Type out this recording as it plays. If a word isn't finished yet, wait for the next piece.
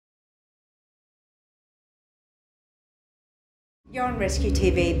You're on Rescue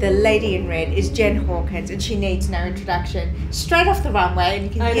TV. The lady in red is Jen Hawkins, and she needs no introduction. Straight off the runway, and you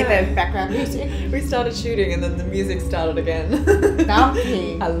can hear the background music. We started shooting, and then the music started again.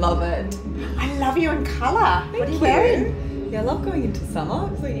 Lovely. I love it. I love you in colour. What are you wearing? Yeah, I love going into summer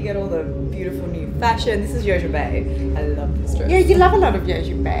because you get all the beautiful new fashion. This is Yoja Bay. I love this dress. Yeah, you love a lot of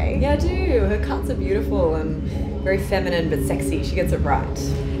Yoja Bay. Yeah, I do. Her cuts are beautiful and very feminine but sexy. She gets it right.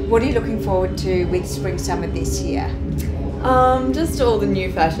 What are you looking forward to with spring summer this year? Just all the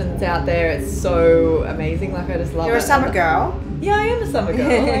new fashions out there. It's so amazing. Like, I just love it. You're a summer girl. Yeah, I am a summer girl.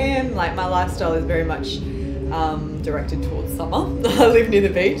 I am. Like, my lifestyle is very much directed towards summer. I live near the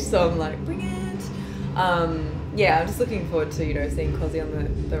beach, so I'm like, bring it. Yeah, I'm just looking forward to, seeing Cozzy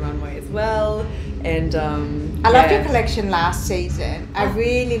on the runway as well. And I loved your collection last season. I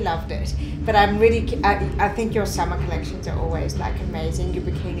really loved it. But I think your summer collections are always like amazing. Your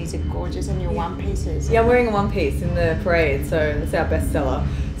bikinis are gorgeous and your one pieces. Yeah, I'm wearing a one piece in the parade, so it's our bestseller.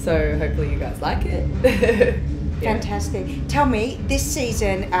 So hopefully you guys like it. Yeah. Fantastic. Tell me, this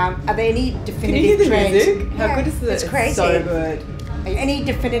season, are there any definitive Can you hear the trends? music? How good is it? It's crazy. So good. Any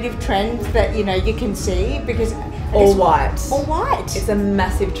definitive trends that you can see? Because all white. All white. It's a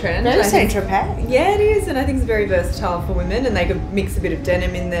massive trend. Very Saint-Tropez. Yeah, it is, and I think it's very versatile for women, and they could mix a bit of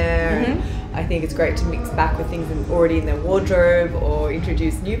denim in there. Mm-hmm. And I think it's great to mix back with things already in their wardrobe or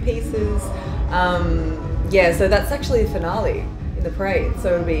introduce new pieces. Yeah, so that's actually the finale in the parade.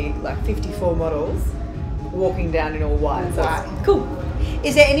 So it'll be like 54 models walking down in all white. So it's cool.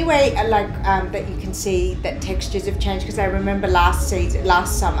 Is there any way that you can see that textures have changed? Because I remember last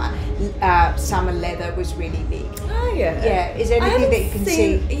summer, summer leather was really big. Oh yeah. Yeah. Is there anything that you can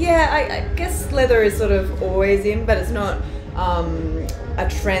see? Yeah, I guess leather is sort of always in, but it's not a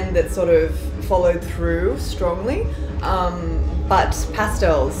trend that's sort of followed through strongly. But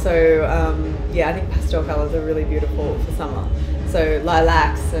pastels. So yeah, I think pastel colours are really beautiful for summer. So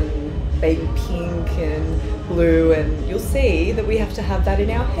lilacs and baby pink and blue, and you'll see that we have to have that in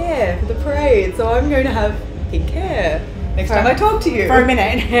our hair for the parade. So I'm going to have pink hair next time I talk to you. For a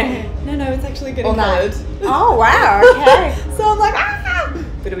minute. No, it's actually getting coloured. Oh wow, okay. So I'm like,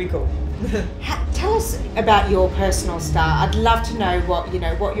 but it'll be cool. Tell us about your personal style. I'd love to know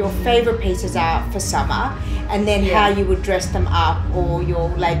what your favourite pieces are for summer, and then how you would dress them up or your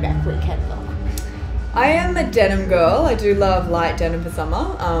laid back weekend look. I am a denim girl. I do love light denim for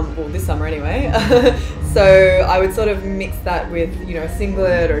summer. Well, this summer anyway. So I would sort of mix that with, a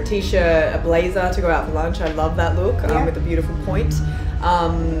singlet or a t-shirt, a blazer to go out for lunch. I love that look with a beautiful point.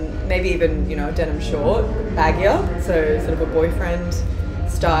 Maybe even, a denim short, baggier, so sort of a boyfriend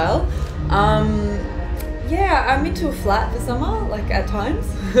style. Yeah, I'm into a flat for summer, like at times.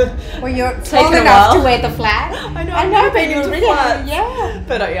 Well, you're tall enough to wear the flat. I know, but you're really flat. Yeah.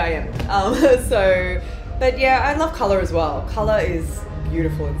 But yeah, I am. But yeah, I love colour as well. Colour is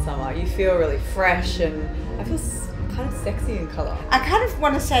beautiful in summer. You feel really fresh, and I feel kind of sexy in colour. I kind of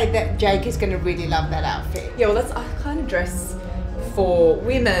want to say that Jake is going to really love that outfit. Yeah, well, I kind of dress for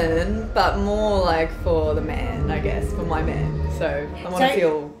women, but more like for the man, I guess, for my man. So I want to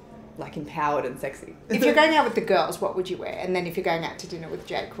feel like empowered and sexy. If you're going out with the girls, what would you wear? And then if you're going out to dinner with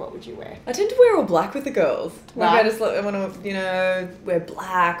Jake, what would you wear? I tend to wear all black with the girls. Like, right. I want to, wear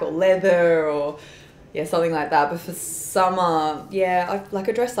black or leather or something like that. But for summer,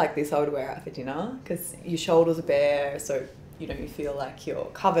 a dress like this I would wear out for dinner because your shoulders are bare, so you feel like you're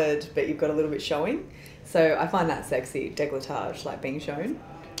covered, but you've got a little bit showing. So I find that sexy, décolletage, like being shown.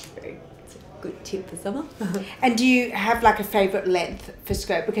 It's a good tip for summer. And do you have like a favourite length for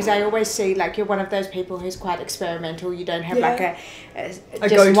skirt? Because I always see like you're one of those people who's quite experimental. You don't have like a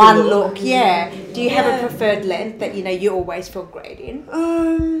just one look. Yeah. Do you have a preferred length that you always feel great in?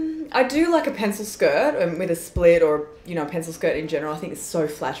 I do like a pencil skirt with a split, or a pencil skirt in general. I think it's so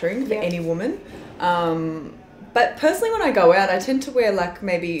flattering for any woman. But personally, when I go out, I tend to wear like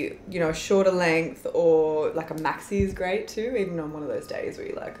maybe, a shorter length, or like a maxi is great too, even on one of those days where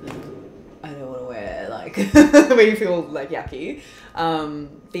you're like, I don't want to wear like, where you feel like yucky.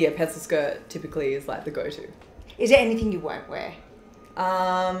 But yeah, pencil skirt typically is like the go-to. Is there anything you won't wear?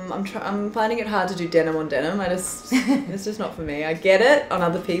 I'm finding it hard to do denim on denim. It's just not for me. I get it on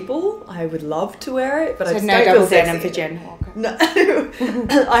other people. I would love to wear it, but I just don't feel sexy. Denim for Jen Hawkins. No,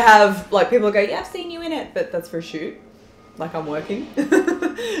 I have like people go, yeah, I've seen you in it, but that's for a shoot. Like I'm working.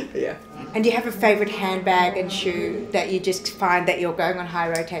 But yeah. And do you have a favourite handbag and shoe that you just find that you're going on high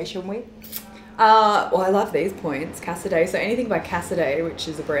rotation with? Well, I love these points, Cassidy. So anything by Cassidy, which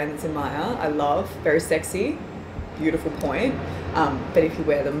is a brand that's in Maya, I love. Very sexy, beautiful point. But if you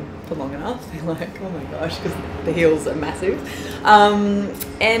wear them for long enough, they're like, oh my gosh, because the heels are massive.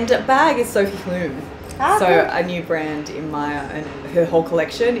 And bag is Sophie Flume. So a new brand in Maya, and her whole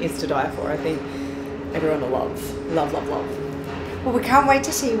collection is to die for. I think everyone will love. Well, we can't wait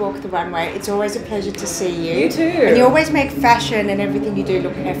to see you walk the runway. It's always a pleasure to see you. You too. And you always make fashion and everything you do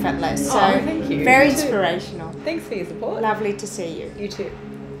look effortless. So thank you. Very You too. inspirational. Thanks for your support. Lovely to see you. You too.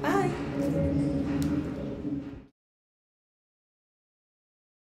 Bye.